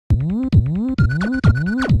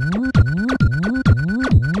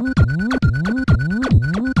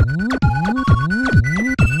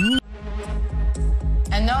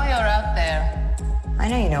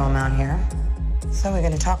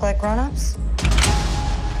grown-ups?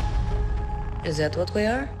 Is that what we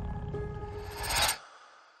are?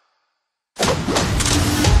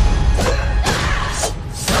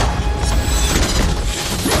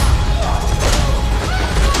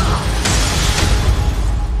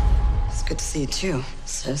 It's good to see you too,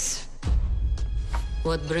 sis.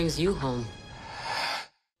 What brings you home?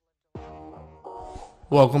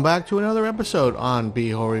 Welcome back to another episode on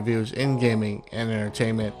Beehole Reviews in Gaming and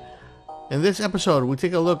Entertainment. In this episode, we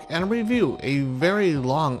take a look and review a very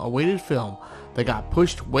long-awaited film that got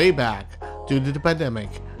pushed way back due to the pandemic,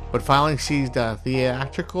 but finally sees the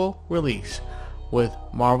theatrical release with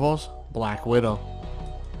Marvel's Black Widow.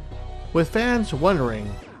 With fans wondering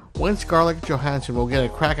when Scarlett Johansson will get a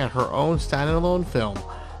crack at her own standalone film,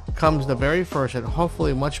 comes the very first and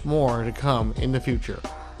hopefully much more to come in the future.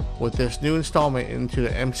 With this new installment into the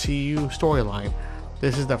MCU storyline,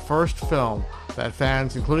 this is the first film that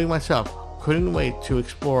fans, including myself, couldn't wait to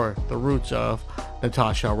explore the roots of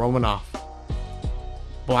Natasha Romanoff.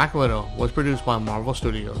 Black Widow was produced by Marvel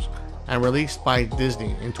Studios and released by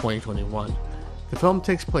Disney in 2021. The film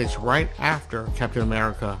takes place right after Captain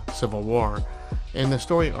America: Civil War, in the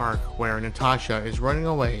story arc where Natasha is running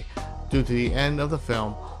away due to the end of the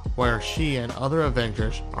film where she and other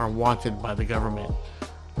Avengers are wanted by the government.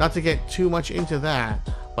 Not to get too much into that,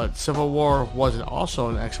 but Civil War was also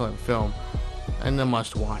an excellent film and a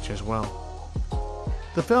must-watch as well.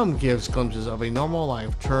 The film gives glimpses of a normal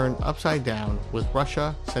life turned upside down, with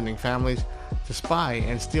Russia sending families to spy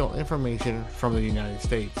and steal information from the United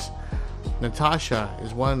States. Natasha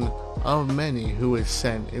is one of many who is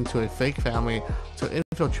sent into a fake family to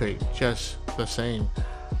infiltrate just the same,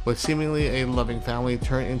 with seemingly a loving family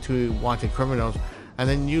turned into wanted criminals and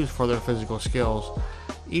then used for their physical skills.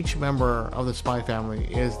 Each member of the spy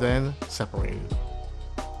family is then separated.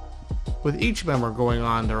 With each member going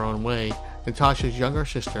on their own way, Natasha's younger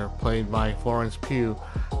sister, played by Florence Pugh,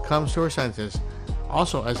 comes to her senses,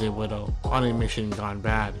 also as a widow, on a mission gone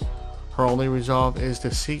bad. Her only resolve is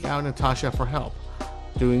to seek out Natasha for help.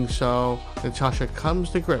 Doing so, Natasha comes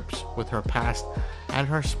to grips with her past and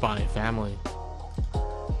her spy family.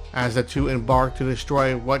 As the two embark to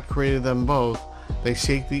destroy what created them both, they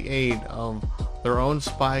seek the aid of their own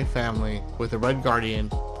spy family with the Red Guardian,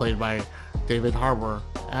 played by David Harbour,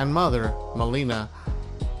 and Mother, Melina,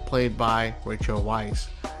 played by Rachel Weisz.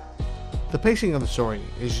 The pacing of the story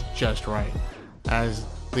is just right, as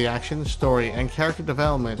the action, story, and character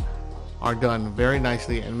development are done very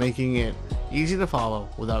nicely and making it easy to follow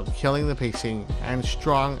without killing the pacing, and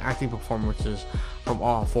strong acting performances from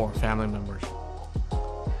all four family members.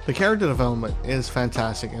 The character development is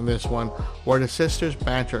fantastic in this one, where the sisters'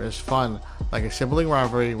 banter is fun, like a sibling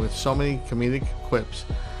rivalry with so many comedic quips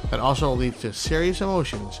that also leads to serious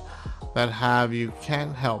emotions that have you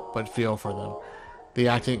can't help but feel for them. The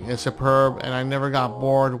acting is superb, and I never got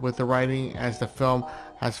bored with the writing, as the film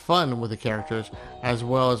has fun with the characters as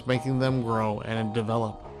well as making them grow and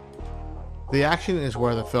develop. The action is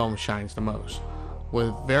where the film shines the most.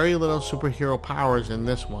 With very little superhero powers in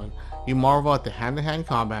this one, you marvel at the hand-to-hand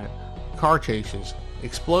combat, car chases,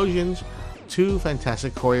 explosions, two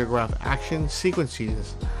fantastic choreographed action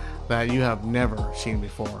sequences that you have never seen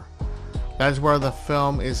before. That is where the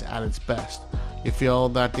film is at its best. You feel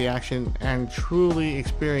that the action and truly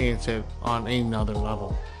experience it on another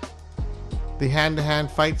level. The hand-to-hand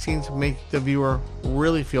fight scenes make the viewer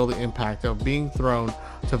really feel the impact of being thrown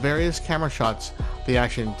to various camera shots the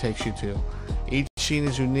action takes you to. Each scene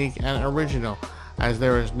is unique and original, as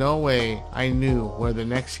there is no way I knew where the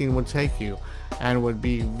next scene would take you, and would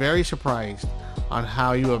be very surprised on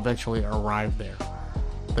how you eventually arrive there.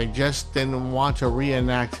 They just didn't want to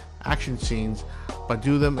reenact action scenes, but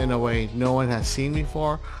do them in a way no one has seen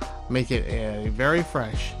before, make it a very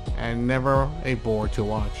fresh and never a bore to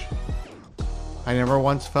watch. I never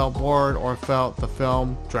once felt bored or felt the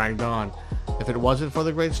film dragged on. If it wasn't for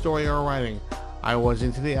the great story or writing, I was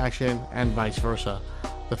into the action and vice versa.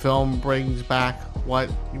 The film brings back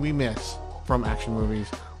what we miss from action movies,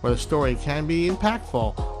 where the story can be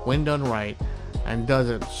impactful when done right, and does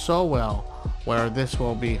it so well where this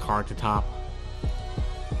will be hard to top.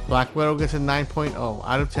 Black Widow gets a 9.0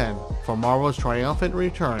 out of 10 for Marvel's triumphant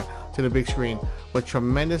return to the big screen, with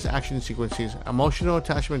tremendous action sequences, emotional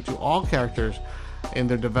attachment to all characters in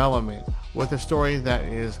their development, with a story that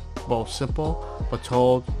is both simple but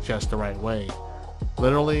told just the right way.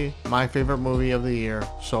 Literally my favorite movie of the year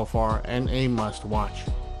so far, and a must watch.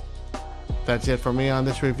 That's it for me on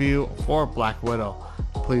this review for Black Widow.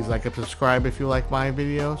 Please like and subscribe if you like my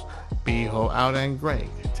videos. Beho out, and Greg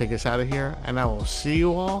take us out of here, and I will see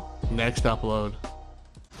you all next upload.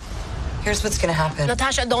 Here's what's gonna happen.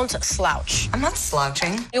 Natasha, don't slouch. I'm not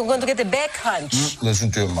slouching. You're going to get a back hunch.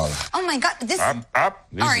 Listen to your mother. Oh my God, this... Up.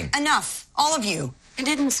 All right, enough. All of you. I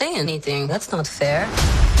didn't say anything. That's not fair.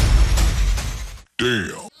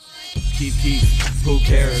 Damn. Keep, who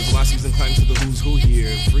cares? Why season climb to the who's who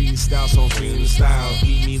here? Freestyle, so free in the style.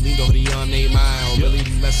 Eat me, lean over the on a mile. Really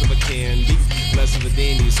less of a candy, less of a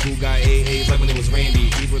dandy. School guy AA's like when it was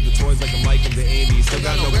Randy. Eat with the toys like I'm liking the Andy. Still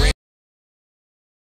got no brand.